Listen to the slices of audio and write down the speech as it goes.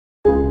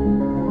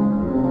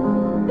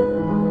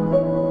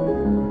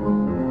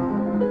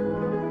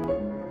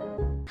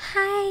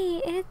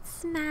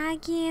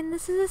and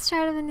this is the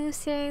start of a new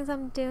series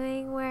I'm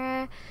doing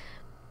where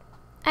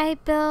I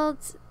build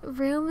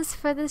rooms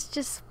for this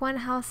just one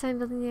house I'm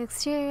building the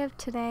exterior of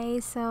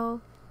today.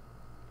 So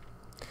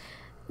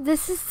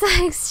this is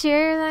the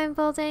exterior that I'm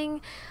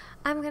building.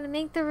 I'm gonna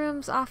make the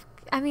rooms off,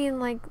 do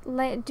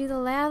the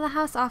layout of the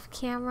house off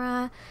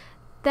camera.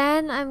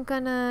 Then I'm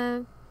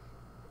gonna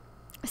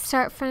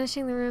start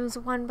finishing the rooms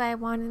one by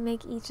one and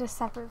make each a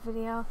separate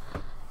video.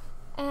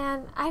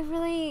 And I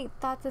really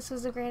thought this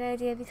was a great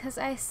idea because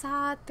I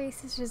saw Three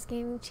Sisters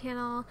Gaming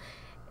channel,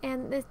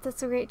 and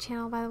that's a great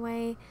channel, by the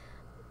way.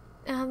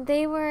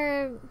 They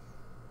were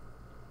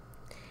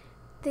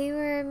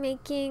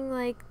making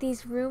like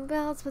these room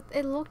builds, but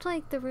it looked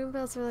like the room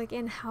builds were like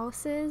in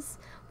houses,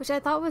 which I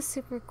thought was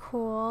super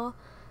cool.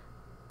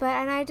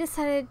 And I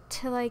decided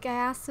to I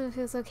asked them if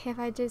it was okay if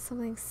I did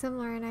something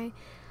similar, and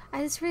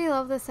I just really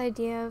love this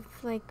idea of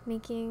like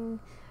making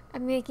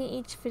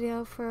each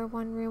video for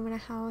one room in a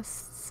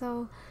house.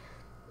 So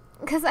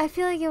because I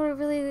feel like it would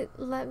really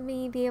let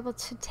me be able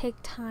to take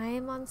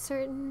time on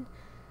certain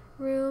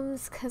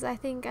rooms, because I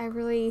think I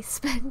really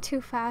spend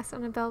too fast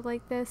on a build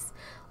like this.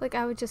 Like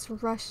I would just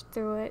rush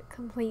through it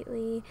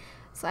completely.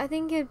 So I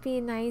think it'd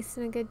be nice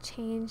and a good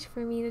change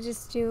for me to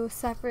just do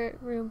separate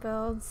room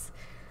builds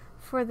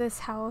for this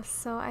house.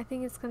 So I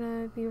think it's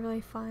gonna be really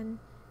fun.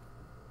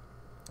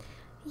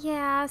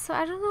 Yeah, so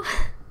I don't know.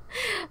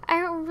 I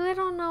really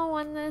don't know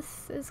when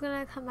this is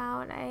gonna come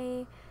out.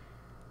 I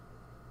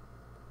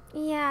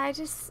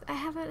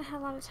haven't had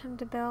a lot of time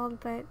to build,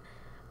 but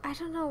I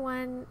don't know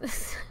when I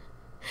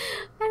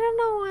don't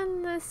know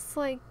when this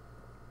what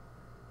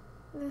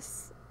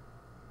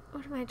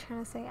am I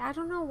trying to say? I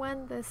don't know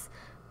when this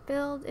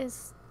build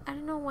is, I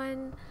don't know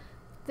when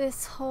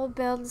this whole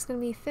build is gonna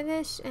be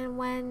finished, and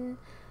when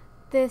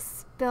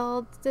this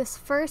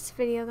first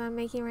video that I'm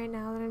making right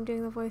now, that I'm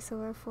doing the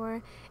voiceover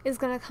for, is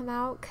gonna come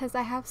out, because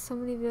I have so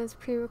many videos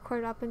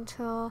pre-recorded up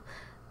until,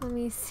 let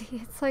me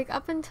see, it's like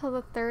up until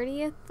the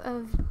 30th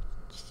of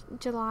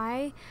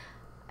July.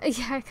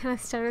 Yeah, I kind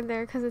of stuttered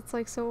there because it's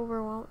like so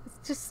overwhelming. It's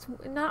just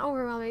not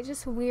overwhelming, it's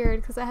just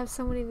weird because I have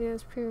so many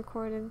videos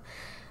pre-recorded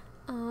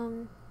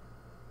till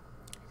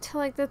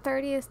like the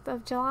 30th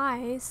of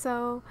July.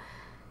 So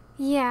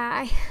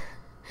yeah,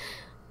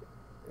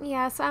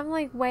 so I'm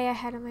like way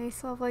ahead of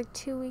myself, like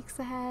 2 weeks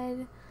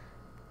ahead,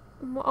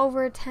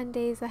 over 10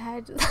 days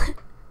ahead,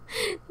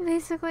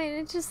 basically.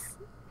 And it's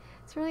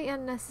really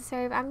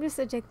unnecessary, but I'm just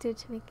addicted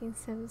to making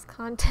Sims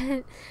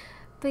content.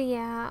 But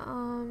yeah,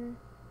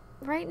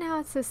 right now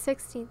it's the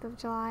 16th of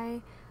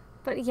July,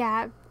 but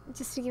yeah,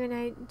 just to give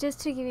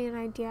you an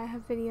idea, I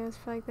have videos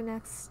for like the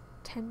next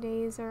 10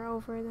 days or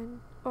over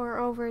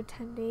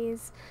 10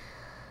 days.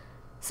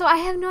 So I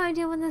have no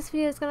idea when this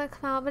video is gonna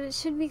come out, but it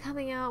should be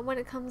coming out when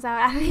it comes out.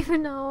 I don't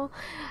even know.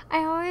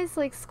 I always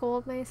like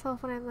scold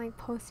myself when I'm like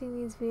posting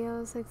these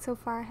videos like so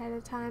far ahead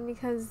of time,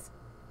 because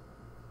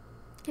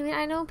I mean,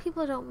 I know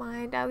people don't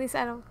mind, at least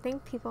I don't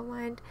think people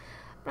mind,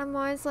 but I'm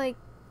always like,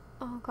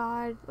 oh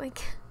god,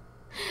 like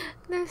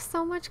there's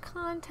so much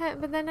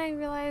content. But then I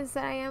realized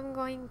that I am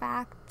going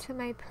back to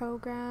my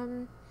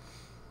program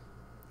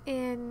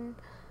in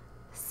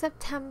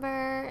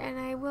September, and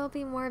I will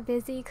be more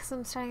busy because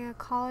I'm starting a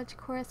college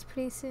course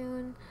pretty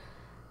soon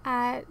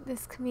at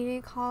this community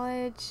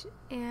college.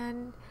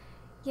 And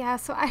yeah,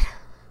 so I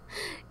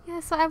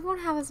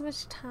won't have as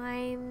much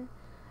time.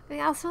 I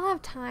mean, I'll still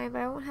have time,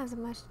 but I won't have as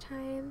much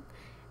time.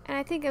 And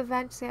I think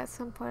eventually at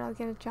some point I'll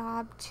get a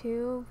job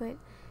too. But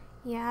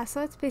yeah, so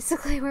that's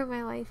basically where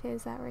my life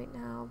is at right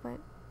now. But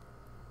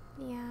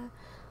yeah,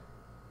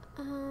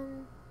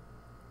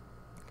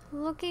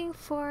 looking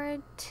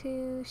forward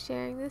to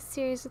sharing this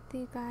series with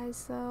you guys.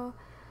 So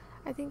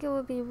I think it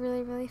will be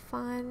really, really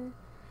fun.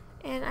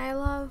 And I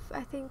love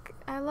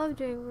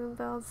doing room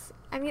builds.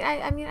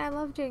 I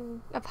love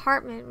doing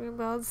apartment room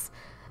builds.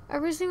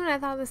 Originally, when I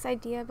thought of this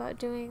idea about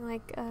doing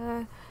like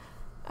a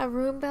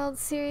room build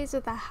series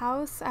with a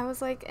house, I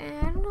was like,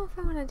 I don't know if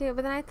I want to do it.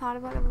 But then I thought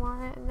about it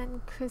more, and then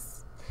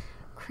Chris,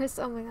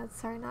 oh my god,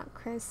 sorry, not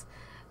Chris,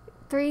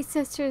 Three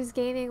Sisters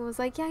Gaming was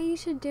like, yeah, you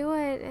should do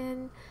it.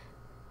 And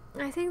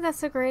I think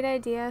that's a great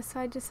idea, so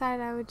I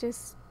decided I would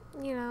just,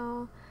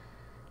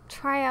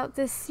 try out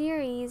this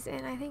series,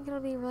 and I think it'll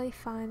be really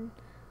fun.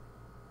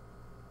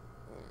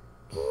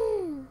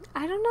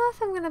 I don't know if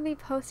I'm going to be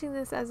posting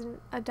this as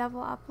a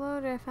double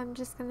upload, or if I'm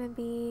just going to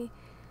be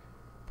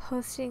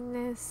posting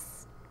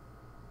this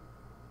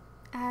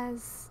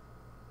as,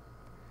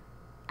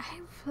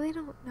 I really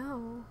don't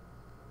know,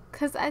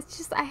 because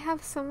I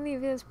have so many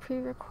videos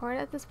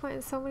pre-recorded at this point,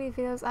 and so many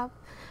videos up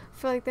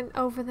for like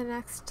over the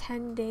next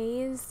 10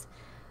 days.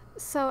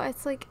 So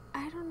it's like,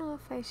 I don't know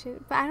if I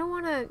should, but I don't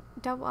want to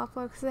double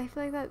upload because I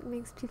feel like that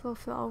makes people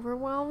feel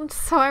overwhelmed.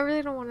 So I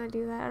really don't want to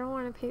do that. I don't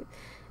want to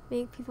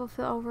make people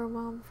feel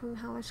overwhelmed from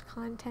how much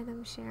content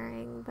I'm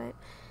sharing. But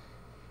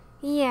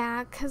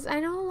yeah, because I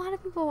know a lot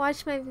of people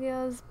watch my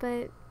videos,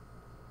 but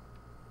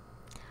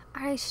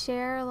I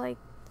share like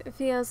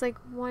videos like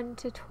 1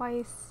 to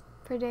twice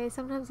per day,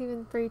 sometimes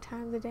even 3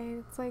 times a day,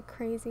 and it's like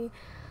crazy.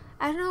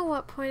 I don't know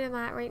what point I'm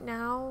at right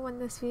now when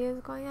this video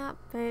is going up,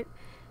 but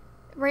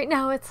right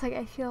now it's like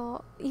I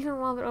feel even a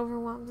little bit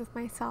overwhelmed with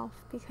myself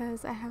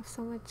because I have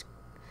so much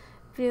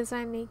videos that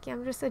I'm making.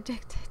 I'm just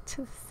addicted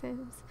to The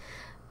Sims.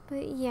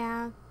 But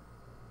yeah.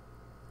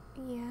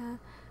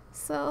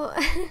 So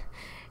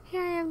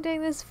here I am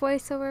doing this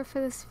voiceover for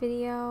this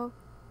video.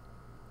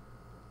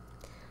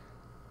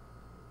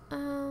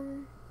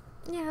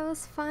 Yeah, it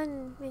was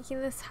fun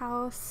making this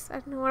house. I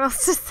don't know what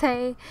else to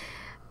say.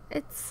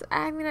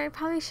 I mean, I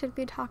probably should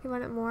be talking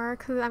about it more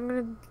because I'm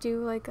gonna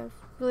do like a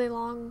really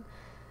long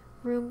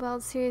room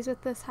build series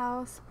with this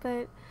house,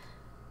 but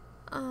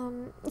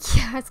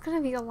yeah, it's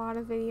gonna be a lot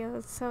of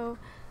videos, so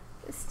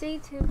stay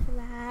tuned for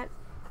that.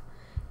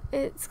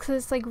 It's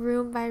because it's like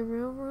room by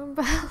room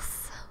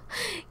builds.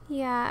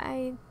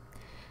 Yeah,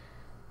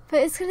 but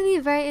it's gonna be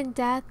very in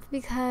depth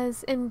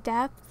because in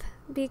depth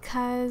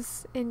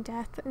because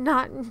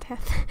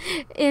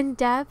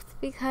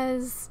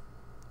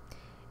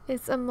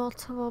it's a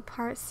multiple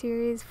part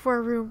series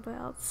for room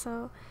builds.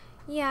 So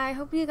yeah, I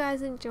hope you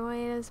guys enjoy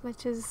it as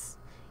much as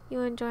you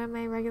enjoy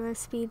my regular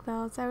speed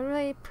builds. I would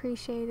really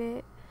appreciate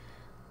it.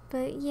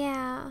 But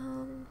yeah,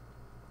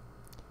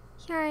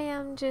 here I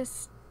am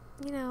just,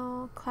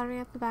 cluttering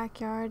up the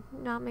backyard,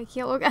 not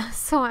making it look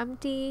so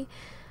empty.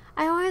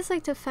 I always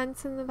like to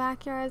fence in the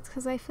backyards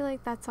because I feel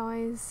like that's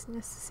always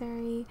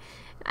necessary.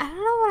 I don't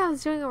know what I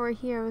was doing over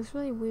here. It was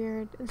really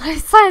weird. And I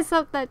sized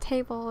up that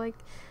table like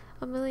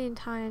a million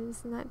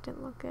times and that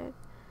didn't look good.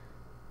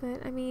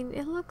 But I mean,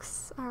 it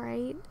looks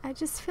alright. I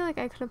just feel like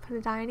I could have put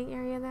a dining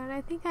area there, and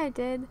I think I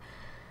did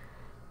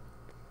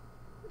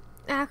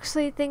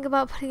actually think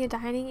about putting a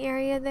dining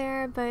area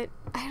there, but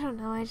I don't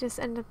know. I just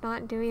ended up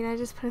not doing it. I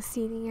just put a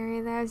seating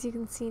area there, as you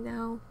can see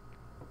now.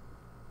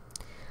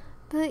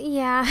 But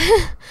yeah,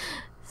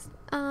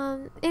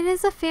 it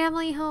is a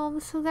family home,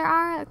 so there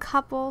are a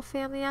couple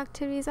family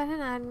activities. I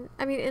mean,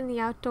 in the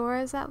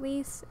outdoors at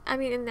least. I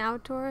mean, in the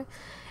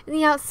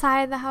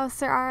outside of the house,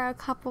 there are a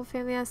couple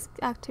family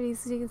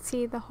activities. As you can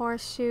see, the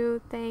horseshoe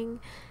thing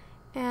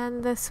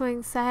and the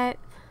swing set.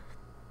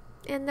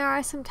 And there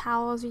are some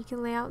towels you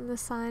can lay out in the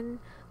sun,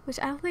 which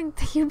I don't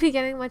think you'd be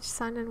getting much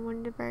sun in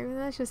Windenberg. I mean,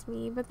 that's just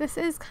me, but this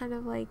is kind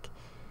of like,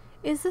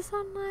 is this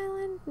on an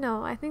island?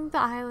 No, I think the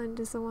island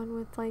is the one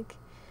with like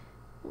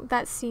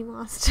that sea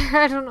monster.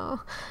 I don't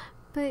know.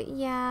 But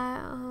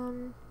yeah,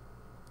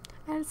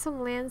 I had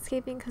some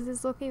landscaping because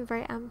it's looking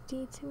very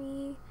empty to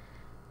me,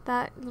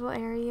 that little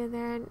area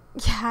there, and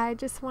yeah, I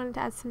just wanted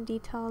to add some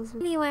details.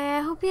 Anyway,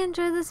 I hope you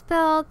enjoyed this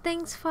build.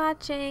 Thanks for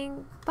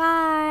watching.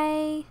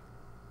 Bye!